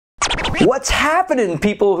What's happening,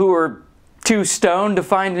 people who are too stoned to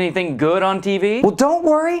find anything good on TV? Well, don't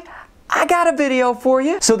worry, I got a video for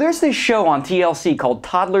you. So there's this show on TLC called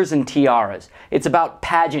Toddlers and Tiaras. It's about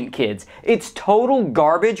pageant kids. It's total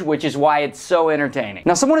garbage, which is why it's so entertaining.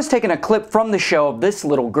 Now someone has taken a clip from the show of this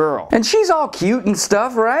little girl. And she's all cute and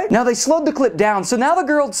stuff, right? Now they slowed the clip down, so now the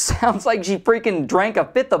girl sounds like she freaking drank a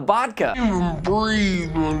fifth of vodka. Can't even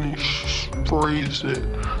breathe when he sprays it.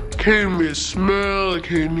 Can't even smell,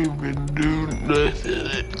 can't even do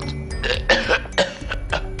nothing.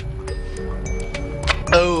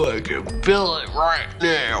 Oh, I can feel it right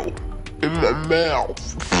now in my mouth.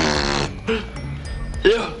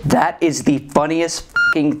 Yeah. That is the funniest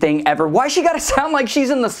f***ing thing ever. Why she gotta sound like she's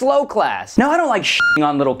in the slow class? Now, I don't like ***ing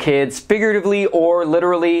on little kids, figuratively or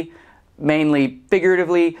literally, mainly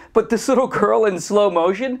figuratively, but this little girl in slow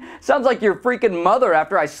motion sounds like your freaking mother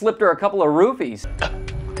after I slipped her a couple of roofies.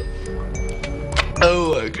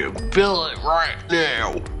 Oh, I can feel it right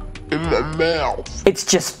now in my mouth. It's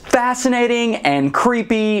just fascinating and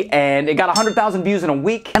creepy, and it got 100,000 views in a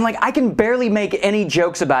week. And like, I can barely make any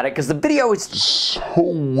jokes about it because the video is so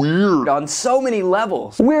weird on so many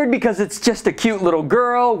levels. Weird because it's just a cute little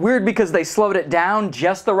girl. Weird because they slowed it down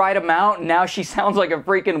just the right amount, and now she sounds like a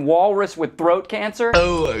freaking walrus with throat cancer.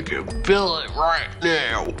 Oh, I can feel it right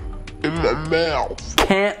now in my mouth.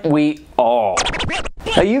 Can't we all?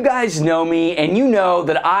 Now you guys know me, and you know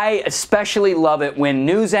that I especially love it when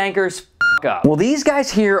news anchors f*** up. Well, these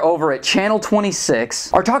guys here over at Channel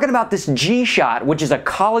 26 are talking about this G-shot, which is a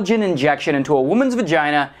collagen injection into a woman's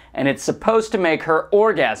vagina, and it's supposed to make her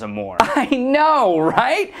orgasm more. I know,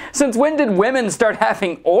 right? Since when did women start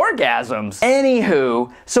having orgasms?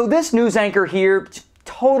 Anywho, so this news anchor here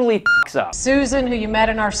totally f***s up. Susan, who you met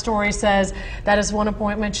in our story, says that is one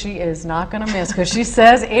appointment she is not going to miss because she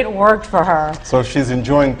says it worked for her. So she's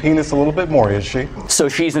enjoying penis a little bit more, is she? So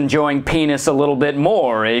she's enjoying penis a little bit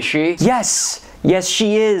more, is she? Yes, yes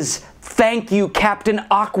she is. Thank you, Captain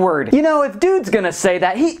Awkward. You know, if dude's gonna say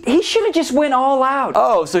that, he should have just went all out.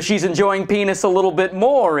 Oh, so she's enjoying penis a little bit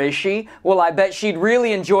more, is she? Well, I bet she'd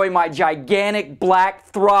really enjoy my gigantic, black,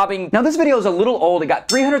 throbbing... Now, this video is a little old. It got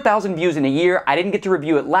 300,000 views in a year. I didn't get to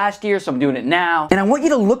review it last year, so I'm doing it now. And I want you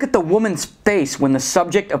to look at the woman's face when the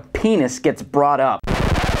subject of penis gets brought up.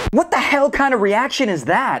 What the hell kind of reaction is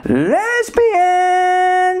that?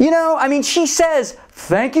 Lesbian! You know, I mean, she says,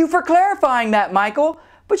 "Thank you for clarifying that, Michael."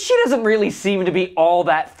 But she doesn't really seem to be all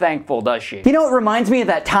that thankful, does she? You know, it reminds me of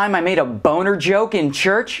that time I made a boner joke in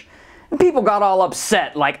church, and people got all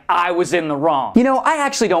upset like I was in the wrong. You know, I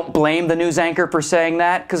actually don't blame the news anchor for saying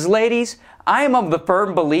that, because ladies, I am of the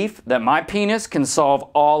firm belief that my penis can solve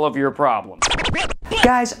all of your problems.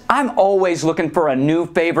 Guys, I'm always looking for a new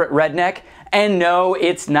favorite redneck, and no,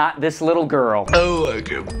 it's not this little girl. Oh, I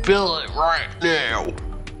can feel it right now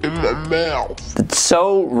in my mouth. It's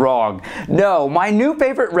so wrong. No, my new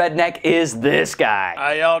favorite redneck is this guy. How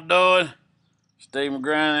y'all doing? Steve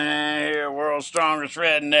McGranahan here, world's strongest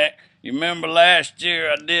redneck. You remember last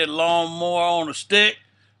year I did lawnmower on a stick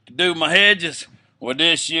to do my hedges? Well,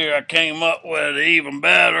 this year I came up with an even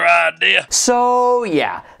better idea. So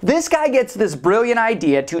yeah, this guy gets this brilliant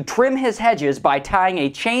idea to trim his hedges by tying a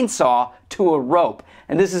chainsaw to a rope.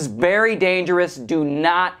 And this is very dangerous. Do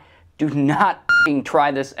not f***ing try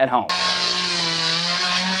this at home.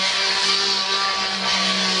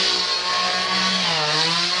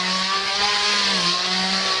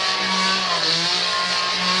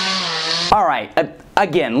 All right,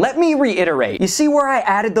 again, let me reiterate. You see where I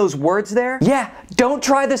added those words there? Yeah, don't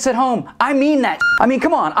try this at home. I mean that. I mean,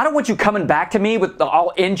 come on, I don't want you coming back to me with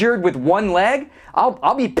all injured with one leg.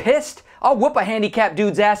 I'll be pissed. I'll whoop a handicapped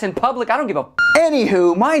dude's ass in public. I don't give a f***.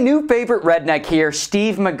 Anywho, my new favorite redneck here,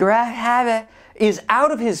 Steve McGrath, is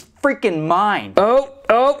out of his freaking mind.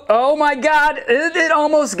 Oh my God, it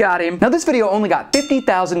almost got him. Now this video only got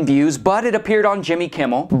 50,000 views, but it appeared on Jimmy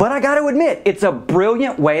Kimmel. But I gotta admit, it's a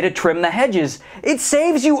brilliant way to trim the hedges. It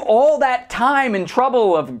saves you all that time and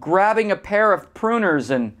trouble of grabbing a pair of pruners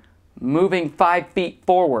and moving 5 feet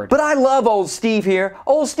forward. But I love old Steve here.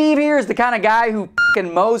 Old Steve here is the kind of guy who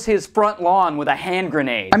f***ing mows his front lawn with a hand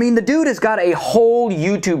grenade. I mean, the dude has got a whole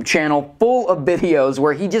YouTube channel full of videos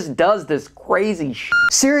where he just does this crazy shit.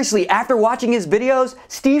 Seriously, after watching his videos,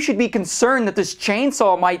 Steve should be concerned that this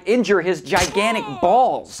chainsaw might injure his gigantic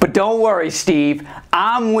balls. But don't worry, Steve.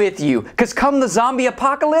 I'm with you. Because come the zombie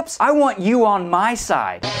apocalypse, I want you on my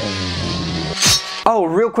side. Oh,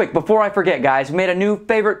 real quick, before I forget, guys, we made a new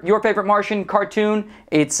Your Favorite Martian cartoon.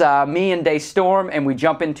 It's me and Daystorm, and we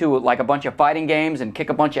jump into like a bunch of fighting games and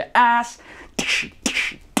kick a bunch of ass.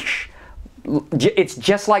 It's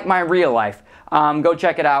just like my real life. Go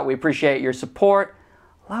check it out. We appreciate your support.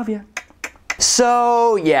 Love you.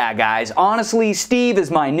 So yeah, guys, honestly, Steve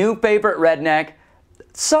is my new favorite redneck.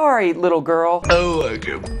 Sorry, little girl. Oh, I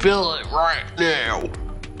can feel it right now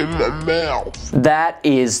in my mouth. That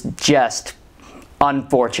is just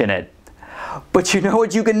unfortunate. But you know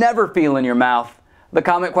what you can never feel in your mouth? The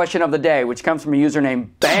comment question of the day, which comes from a username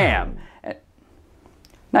Bam.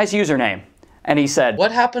 Nice username. And he said,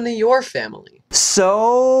 what happened to your family?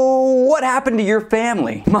 So, what happened to your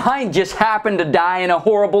family? Mine just happened to die in a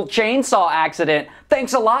horrible chainsaw accident.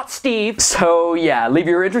 Thanks a lot, Steve. So yeah, leave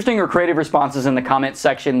your interesting or creative responses in the comment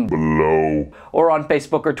section below or on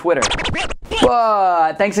Facebook or Twitter.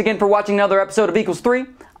 But thanks again for watching another episode of Equals 3.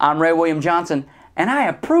 I'm Ray William Johnson, and I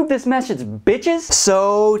approve this message, bitches.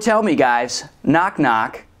 So tell me, guys, knock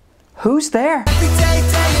knock, who's there?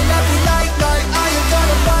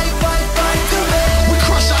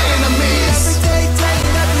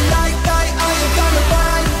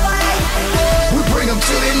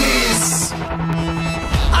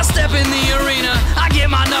 I step in the arena, I get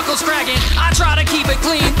my knuckles cracking, I try to keep it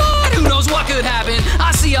clean, but who knows what could happen.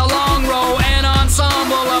 I see a long row and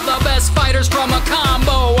ensemble of the best fighters from a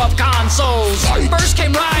combo of consoles. First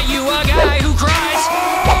came Ryu, a guy who cries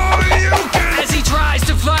as he tries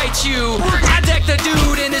to fight you. I deck the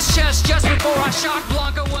dude in his chest just before I shock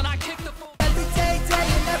Blanca when I